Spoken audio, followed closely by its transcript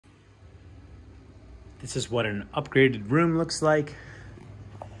This is what an upgraded room looks like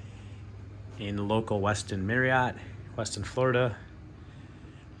in the local Weston Marriott, Weston, Florida.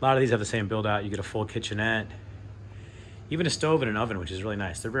 A lot of these have the same build out. You get a full kitchenette, even a stove and an oven, which is really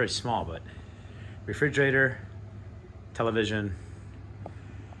nice. They're very small, but refrigerator, television,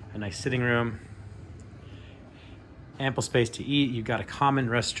 a nice sitting room, ample space to eat. You've got a common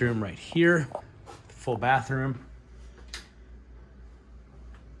restroom right here, full bathroom.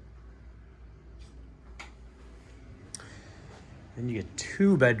 Then you get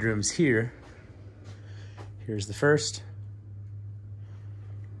 2 bedrooms here. Here's the first.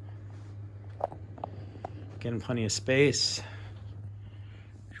 Again, plenty of space.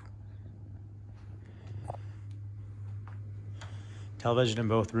 Television in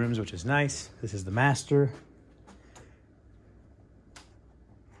both rooms, which is nice. This is the master.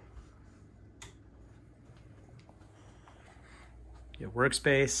 You have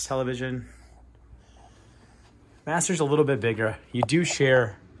workspace, television. Master's a little bit bigger. You do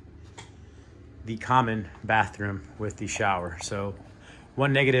share the common bathroom with the shower. So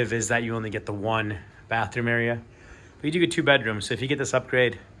one negative is that you only get the 1 bathroom area, but you do get 2 bedrooms. So if you get this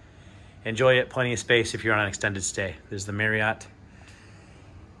upgrade, enjoy it. Plenty of space if you're on an extended stay. There's the Marriott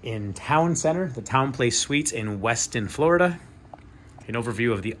in Town Center, the TownePlace Suites in Weston, Florida. An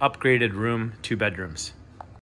overview of the upgraded room, 2 bedrooms.